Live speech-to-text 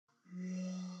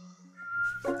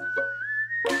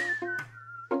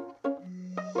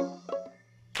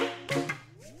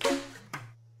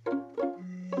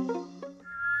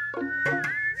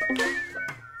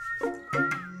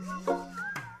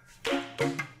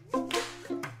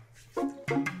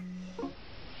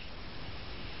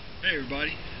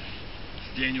everybody, it's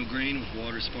Daniel Green with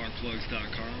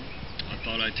WaterSparkPlugs.com. I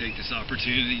thought I'd take this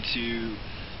opportunity to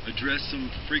address some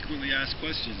frequently asked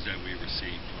questions that we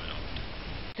receive quite often.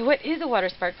 So what is a water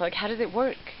spark plug? How does it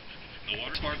work? A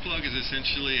water spark plug is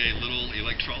essentially a little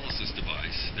electrolysis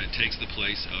device that takes the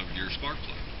place of your spark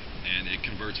plug, and it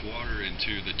converts water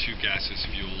into the two gaseous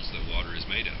fuels that water is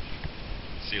made of.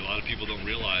 See, a lot of people don't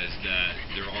realize that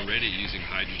they're already using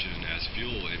hydrogen as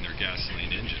fuel in their gasoline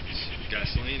engines.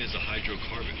 Gasoline is a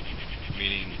hydrocarbon,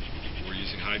 meaning we're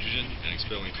using hydrogen and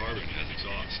expelling carbon as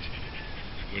exhaust.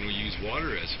 When we use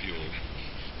water as fuel,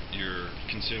 you're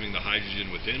consuming the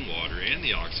hydrogen within water and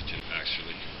the oxygen,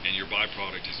 actually, and your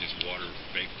byproduct is just water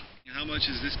vapor. How much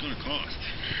is this going to cost?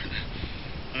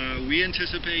 We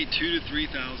anticipate $2,000 to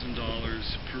 $3,000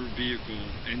 per vehicle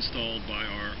installed by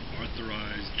our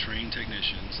authorized trained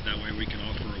technicians. That way we can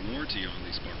offer a warranty on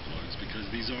these spark plugs, because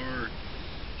these are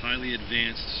highly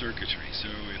advanced circuitry.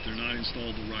 So if they're not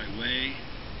installed the right way,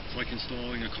 it's like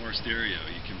installing a car stereo.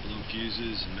 You can blow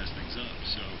fuses and mess things up.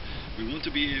 So we want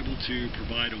to be able to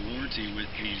provide a warranty with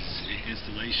these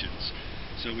installations.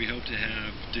 So we hope to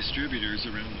have distributors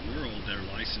around the world that are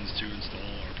licensed to install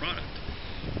our product,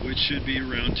 which should be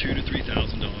around $2,000 to $3,000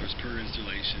 per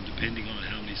installation, depending on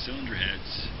how many cylinder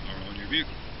heads are on your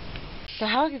vehicle. So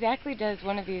how exactly does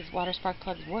one of these water spark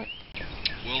plugs work?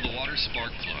 Well, the water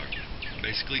spark plug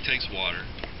basically takes water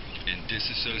and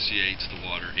disassociates the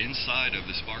water inside of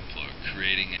the spark plug,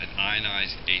 creating an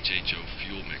ionized HHO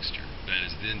fuel mixture that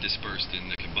is then dispersed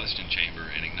in the combustion chamber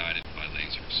and ignited by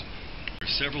lasers. There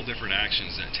are several different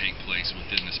actions that take place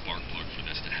within the spark plug for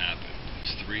this to happen.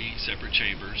 There's 3 separate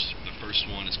chambers. The first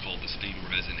one is called the steam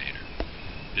resonator.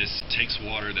 This takes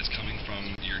water that's coming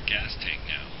from your gas tank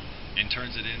now and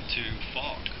turns it into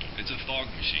fog. It's a fog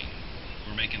machine.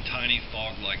 We're making tiny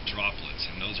fog-like droplets,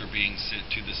 and those are being sent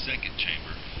to the second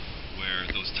chamber, where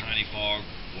those tiny fog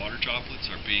water droplets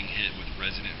are being hit with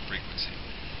resonant frequency,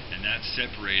 and that's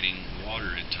separating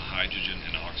water into hydrogen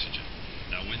and oxygen.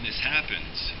 Now when this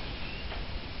happens,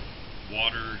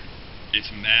 water,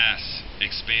 its mass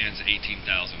expands 18,000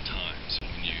 times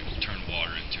when you turn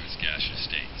water into its gaseous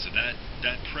state. So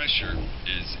that pressure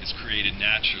is created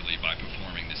naturally by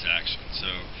performing this action.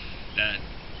 So that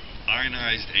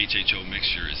ionized HHO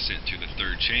mixture is sent to the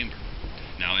third chamber.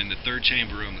 Now in the third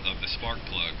chamber of the spark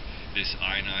plug, this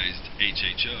ionized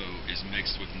HHO is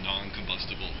mixed with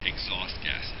non-combustible exhaust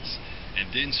gases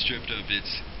and then stripped of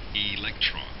its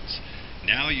electrons.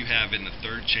 Now you have in the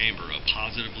third chamber a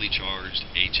positively charged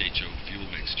HHO fuel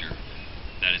mixture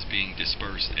that is being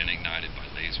dispersed and ignited by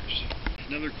lasers.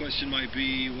 Another question might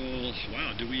be, well,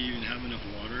 wow, do we even have enough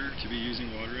water to be using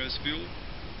water as fuel?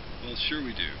 Well, sure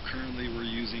we do. Currently we're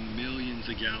using millions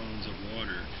of gallons of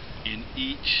water in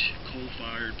each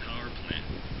coal-fired power plant.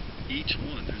 Each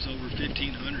one. There's over 1,500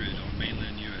 on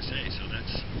mainland USA, so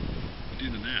that's,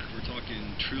 do the math, we're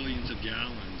talking trillions of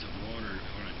gallons of water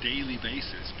on a daily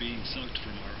basis being sucked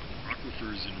from our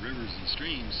aquifers and rivers and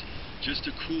streams just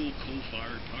to cool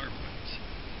coal-fired power plants.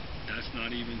 That's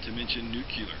not even to mention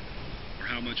nuclear, or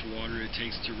how much water it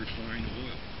takes to refine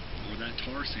oil, or that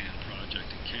tar sand project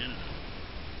in Canada.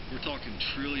 We're talking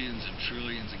trillions and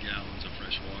trillions of gallons of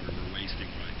fresh water we're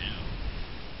wasting right now.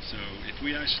 So if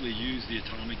we actually use the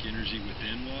atomic energy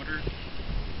within water,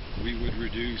 we would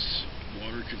reduce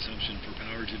water consumption for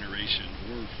power generation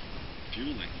or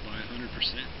fueling by 100%.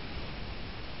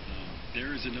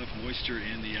 There is enough moisture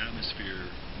in the atmosphere,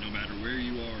 no matter where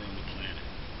you are on the planet,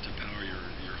 to power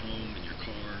your home and your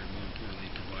car, and more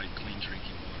importantly, provide clean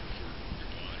drinking water for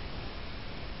your body.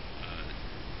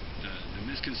 The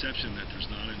misconception that there's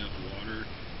not enough water,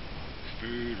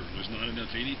 food, or there's not enough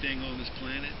anything on this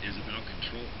planet is about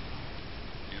control.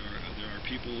 There are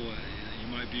people you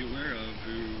might be aware of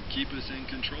who keep us in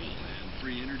control, and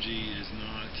free energy is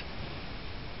not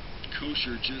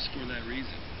kosher just for that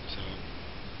reason. So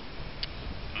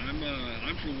I'm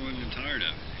for one tired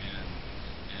of it,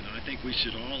 and I think we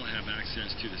should all have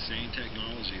access to the same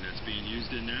technology that's being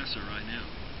used in NASA right now.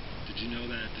 Did you know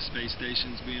that the space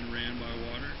station's being ran by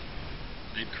water?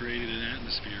 They've created an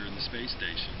atmosphere in the space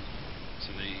station,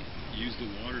 so they use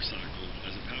the water cycle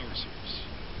as a power source.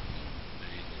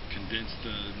 They condense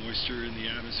the moisture in the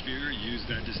atmosphere, use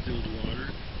that distilled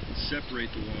water,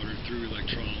 separate the water through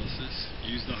electrolysis,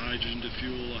 use the hydrogen to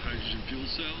fuel a hydrogen fuel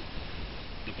cell.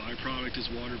 The byproduct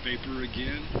is water vapor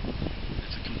again.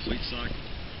 It's a complete cycle.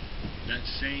 That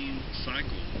same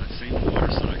cycle, that same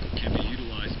water cycle, can be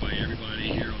utilized by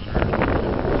everybody here on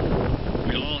Earth.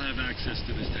 We all have access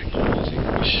to this technology.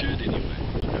 We should anyway.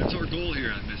 That's our goal here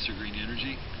at Mr. Green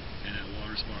Energy and at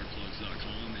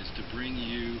WaterSparkPlugs.com, is to bring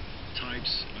you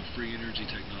types of free energy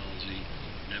technology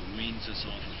that weans us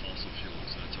off of fossil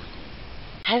fuels. That's our goal.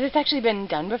 Has this actually been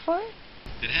done before?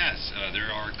 It has. There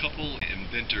are a couple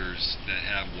inventors that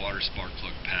have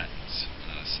WaterSparkPlug patents.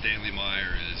 Stanley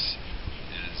Meyer is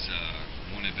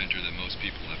one inventor that most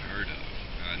people have heard of.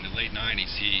 In the late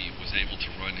 90s, he was able to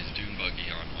run his dune buggy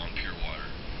on pure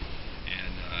water.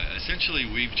 And essentially,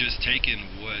 we've just taken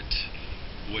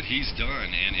what he's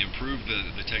done and improved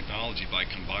the technology by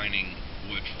combining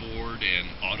what Ford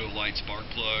and Autolite spark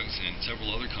plugs and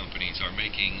several other companies are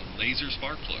making laser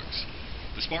spark plugs.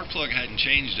 The spark plug hadn't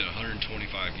changed in 125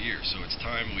 years, so it's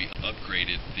time we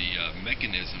upgraded the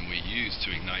mechanism we use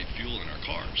to ignite fuel in our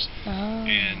cars. Oh.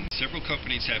 And several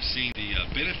companies have seen the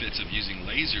benefits of using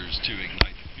lasers to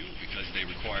ignite the fuel because they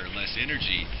require less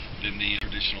energy than the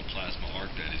traditional plasma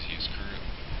arc that is used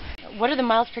currently. What are the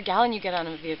miles per gallon you get on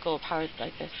a vehicle powered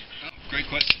like this? Oh, great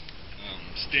question.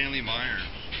 Stanley Meyer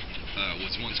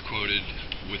was once quoted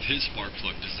with his spark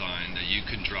plug design that you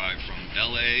can drive from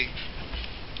LA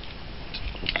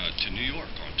to New York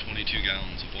on 22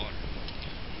 gallons of water.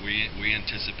 We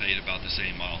anticipate about the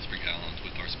same miles per gallon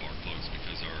with our spark plugs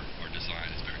because our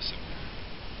design is very similar.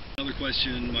 Another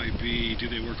question might be, do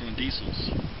they work on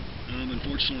diesels?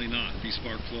 Unfortunately not. These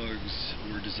spark plugs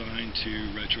were designed to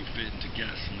retrofit into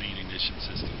gasoline ignition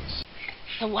systems.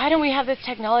 So why don't we have this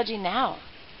technology now?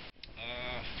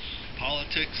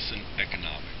 Politics and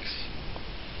economics.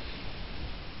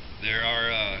 There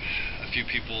are a few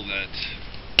people that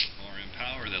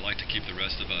power that like to keep the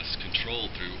rest of us controlled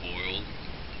through oil,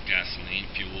 gasoline,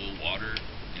 fuel, water.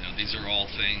 You know, these are all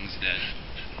things that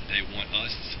they want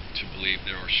us to believe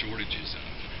there are shortages of.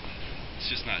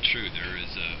 It's just not true. There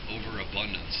is an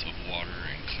overabundance of water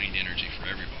and clean energy for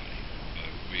everybody. But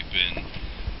we've been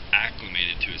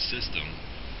acclimated to a system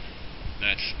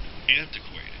that's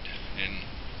antiquated, and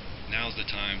now's the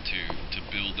time to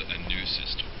build a new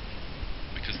system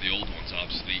because the old one's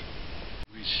obsolete.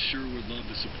 We sure would love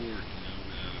the support.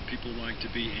 People like to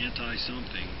be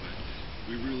anti-something, but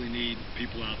we really need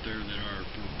people out there that are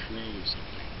for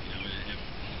pro-something. If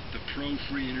the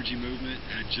pro-free energy movement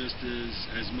had just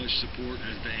as much support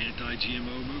as the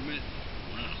anti-GMO movement,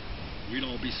 wow, we'd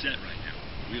all be set right now.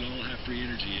 We'd all have free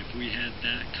energy if we had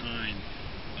that kind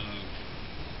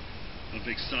of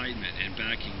excitement and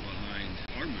backing behind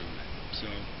our movement. So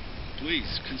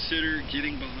please consider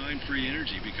getting behind free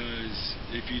energy, because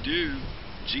if you do,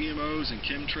 GMOs and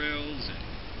chemtrails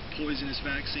and poisonous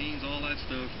vaccines, all that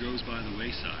stuff goes by the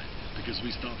wayside because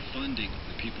we stop funding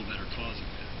the people that are causing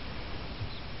that.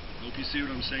 Hope you see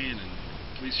what I'm saying, and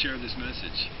please share this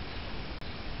message.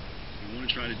 We want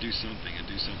to try to do something and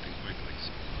do something quickly.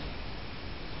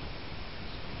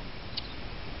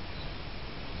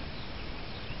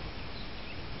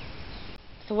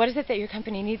 So what is it that your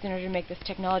company needs in order to make this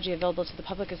technology available to the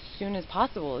public as soon as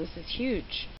possible? This is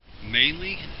huge.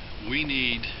 Mainly, we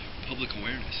need public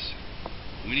awareness.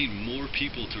 We need more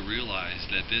people to realize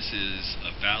that this is a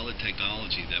valid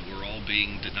technology that we're all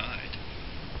being denied.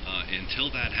 Until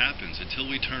that happens, until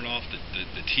we turn off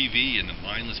the TV and the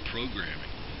mindless programming,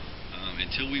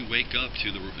 until we wake up to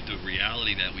the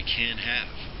reality that we can have,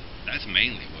 that's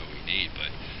mainly what we need. But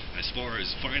as far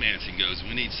as financing goes,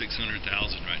 we need $600,000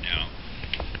 right now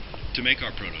to make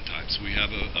our prototypes. We have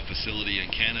a facility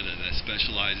in Canada that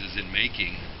specializes in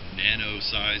making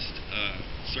nano-sized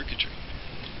circuitry.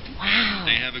 Wow.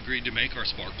 They have agreed to make our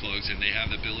spark plugs, and they have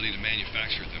the ability to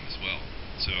manufacture them as well.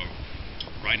 So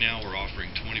right now we're offering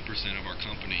 20% of our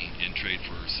company in trade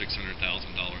for $600,000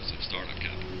 of startup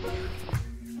capital.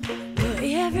 Well,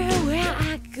 everywhere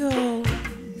I go,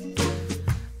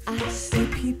 I see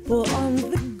people on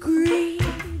the grid.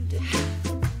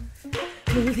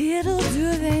 Little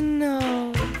do they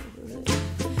know,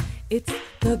 it's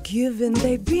the giving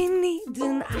they be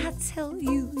needing. I tell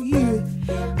you,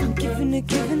 I'm giving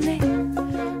it,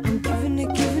 I'm giving it,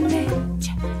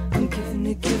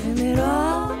 I'm giving it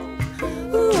all.